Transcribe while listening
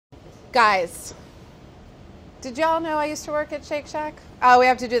Guys, did y'all know I used to work at Shake Shack? Oh, we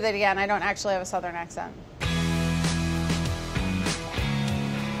have to do that again. I don't actually have a Southern accent.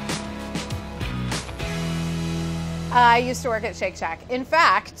 I used to work at Shake Shack. In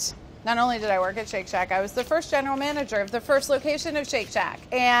fact, not only did I work at Shake Shack, I was the first general manager of the first location of Shake Shack.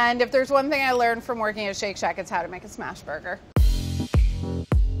 And if there's one thing I learned from working at Shake Shack, it's how to make a smash burger.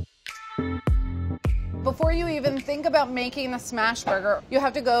 Before you even think about making the smash burger, you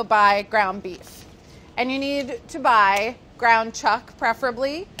have to go buy ground beef. And you need to buy ground chuck,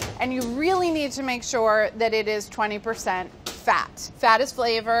 preferably. And you really need to make sure that it is 20% fat. Fat is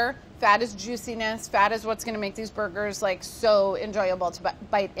flavor. Fat is juiciness. Fat is what's going to make these burgers like so enjoyable to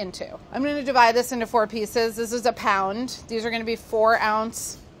bite into. I'm going to divide this into 4 pieces. This is a pound. These are going to be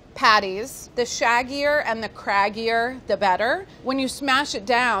 4-ounce patties. The shaggier and the craggier, the better. When you smash it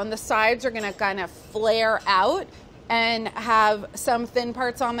down, the sides are going to kind of flare out and have some thin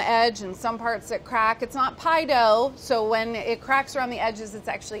parts on the edge and some parts that crack. It's not pie dough, so when it cracks around the edges, it's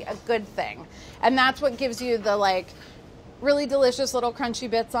actually a good thing. And that's what gives you the like really delicious little crunchy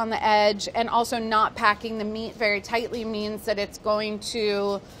bits on the edge, and also not packing the meat very tightly means that it's going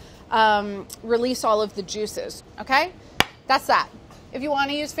to release all of the juices, okay? That's that. If you want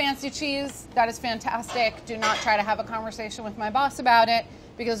to use fancy cheese, that is fantastic. Do not try to have a conversation with my boss about it,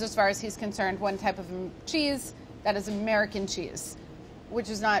 because as far as he's concerned, one type of cheese, that is American cheese, which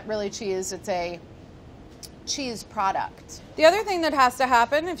is not really cheese, it's a cheese product. The other thing that has to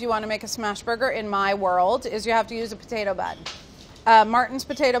happen if you want to make a smash burger in my world is you have to use a potato bun. Martin's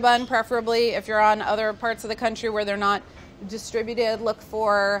potato bun, preferably. If you're on other parts of the country where they're not distributed, look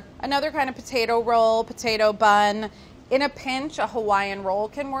for another kind of potato roll, potato bun. In a pinch, a Hawaiian roll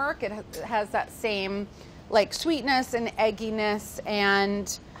can work. It has that same like sweetness and egginess,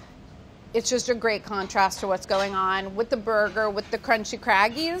 and it's just a great contrast to what's going on with the burger, with the crunchy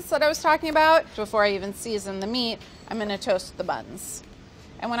craggies that I was talking about. Before I even season the meat, I'm going to toast the buns.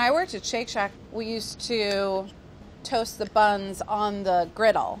 And when I worked at Shake Shack, we used to toast the buns on the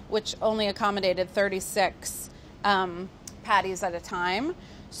griddle, which only accommodated 36 patties at a time.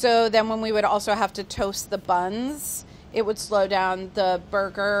 So then when we would also have to toast the buns, it would slow down the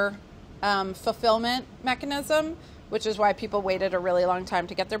burger fulfillment mechanism, which is why people waited a really long time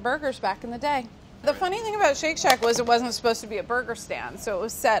to get their burgers back in the day. The funny thing about Shake Shack was it wasn't supposed to be a burger stand, so it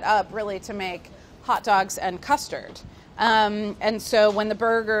was set up really to make hot dogs and custard. And so when the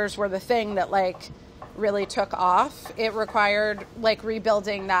burgers were the thing that like really took off, it required like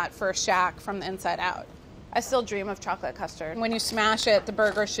rebuilding that for Shack from the inside out. I still dream of chocolate custard. When you smash it, the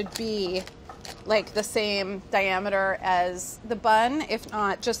burger should be like the same diameter as the bun, if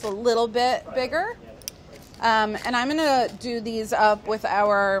not just a little bit bigger. And I'm gonna do these up with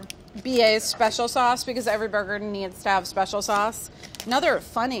our BA's special sauce because every burger needs to have special sauce. Another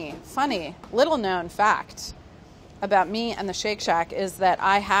funny little known fact about me and the Shake Shack is that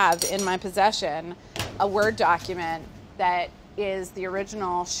I have in my possession a Word document that is the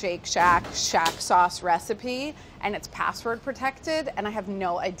original Shake Shack sauce recipe, and it's password protected, and I have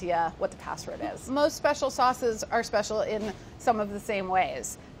no idea what the password is. Most special sauces are special in some of the same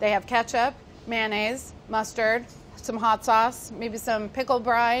ways. They have ketchup, mayonnaise, mustard, some hot sauce, maybe some pickle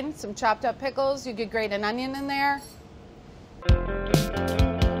brine, some chopped up pickles. You could grate an onion in there.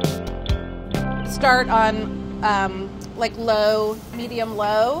 Start on like low, medium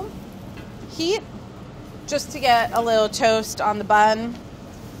low heat, just to get a little toast on the bun.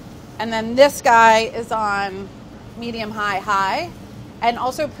 And then this guy is on medium high, and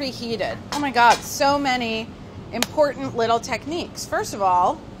also preheated. Oh my God, so many important little techniques. First of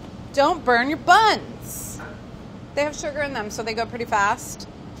all, don't burn your buns. They have sugar in them, so they go pretty fast.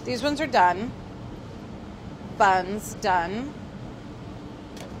 These ones are done. Buns done.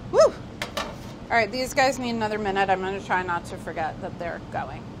 Woo! All right, these guys need another minute. I'm going to try not to forget that they're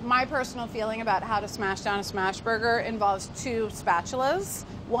going. My personal feeling about how to smash down a smash burger involves 2 spatulas.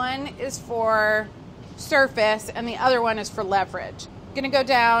 One is for surface, and the other one is for leverage. I'm going to go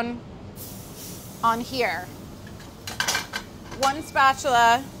down on here. One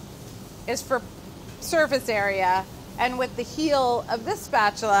spatula is for surface area, and with the heel of this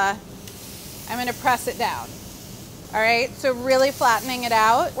spatula, I'm going to press it down. All right, so really flattening it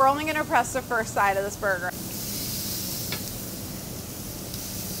out. We're only going to press the first side of this burger.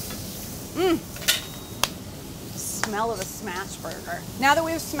 Smell of a smash burger. Now that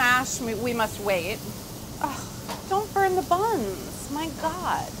we've smashed, we must wait. Oh, don't burn the buns. My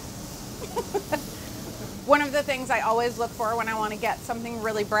God. One of the things I always look for when I want to get something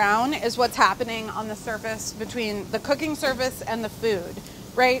really brown is what's happening on the surface between the cooking surface and the food.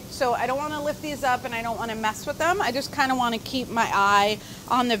 right? So I don't want to lift these up and I don't want to mess with them. I just kind of want to keep my eye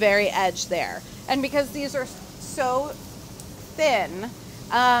on the very edge there. And because these are so thin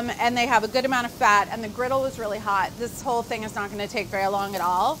and they have a good amount of fat and the griddle was really hot, this whole thing is not going to take very long at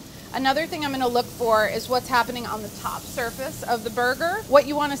all. Another thing I'm going to look for is what's happening on the top surface of the burger. What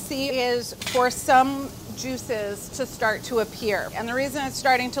you want to see is for some juices to start to appear. And the reason it's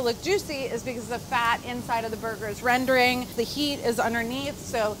starting to look juicy is because the fat inside of the burger is rendering. The heat is underneath,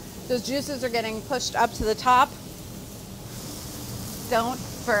 so those juices are getting pushed up to the top. Don't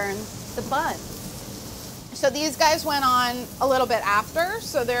burn the bun. So these guys went on a little bit after,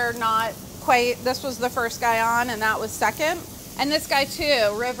 so they're not quite, this was the first guy on and that was second. And this guy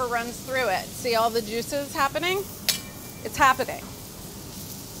too, river runs through it. See all the juices happening? It's happening.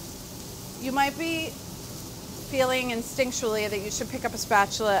 You might be feeling instinctually that you should pick up a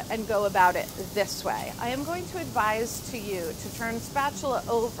spatula and go about it this way. I am going to advise to you to turn spatula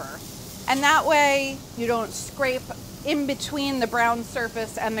over, and that way you don't scrape in between the brown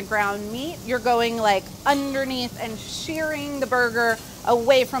surface and the ground meat. You're going like underneath and shearing the burger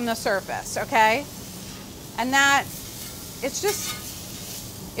away from the surface, okay? And that, it's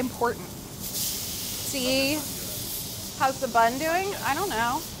just important. See, how's the bun doing? I don't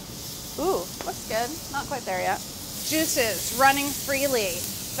know. Ooh, looks good. Not quite there yet. Juices running freely,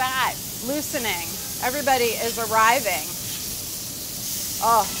 fat loosening. Everybody is arriving.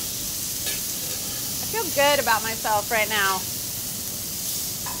 Oh, I feel good about myself right now.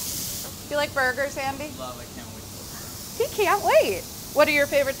 Do you like burgers, Andy? Love, I can't wait. He can't wait. What are your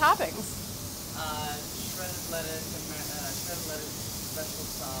favorite toppings? Shredded lettuce, special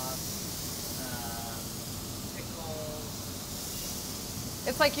sauce, pickles.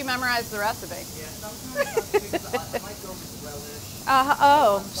 It's like you memorized the recipe. Yeah, sometimes I might go with relish.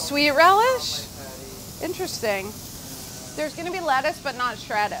 Oh, sweet relish? On my patty. Interesting. There's going to be lettuce, but not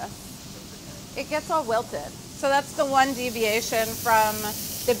shredded. It gets all wilted. So that's the one deviation from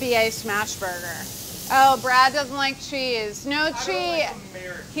the BA Smashburger. Oh, Brad doesn't like cheese. No cheese.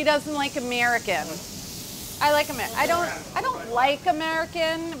 He doesn't like American. I like American. I don't like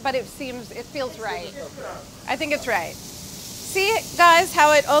American, but it feels right. I think it's right. See, guys,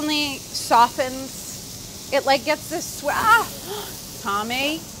 how it only softens. It like gets this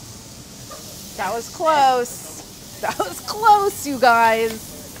Tommy, that was close. That was close, you guys.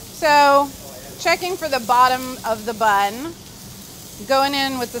 So, checking for the bottom of the bun, going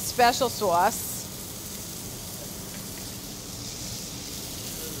in with the special sauce.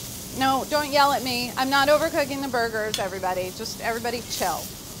 No, don't yell at me. I'm not overcooking the burgers, everybody. Just everybody chill.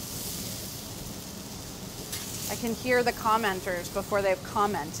 I can hear the commenters before they've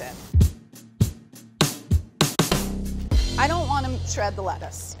commented. I don't want to shred the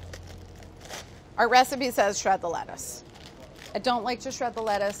lettuce. Our recipe says shred the lettuce. I don't like to shred the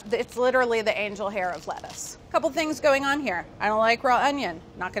lettuce. It's literally the angel hair of lettuce. A couple things going on here. I don't like raw onion.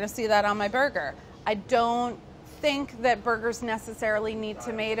 Not going to see that on my burger. I don't think that burgers necessarily need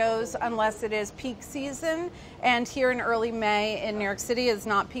tomatoes unless it is peak season, and here in early May in New York City is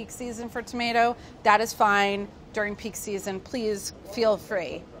not peak season for tomato. That is fine during peak season. Please feel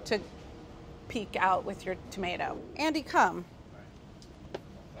free to peek out with your tomato. Andy, come.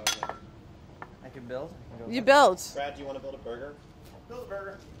 I can build? You build. Brad, do you want to build a burger? Build a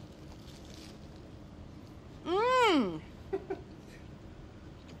burger.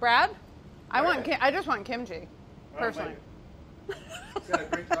 Brad, I just want kimchi. Personally. It's got a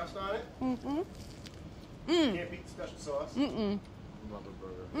great crust on it. Can't beat the special sauce. Love a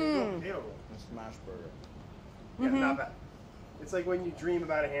burger. Potato roll. A smash burger. Yeah, not bad. It's like when you dream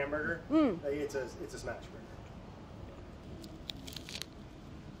about a hamburger. Like it's a smash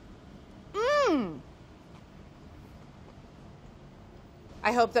burger.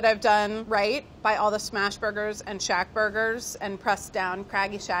 I hope that I've done right by all the Smashburgers and Shack burgers and pressed down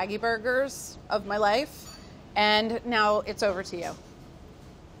craggy shaggy burgers of my life. And now it's over to you.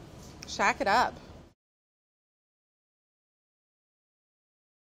 Shack it up.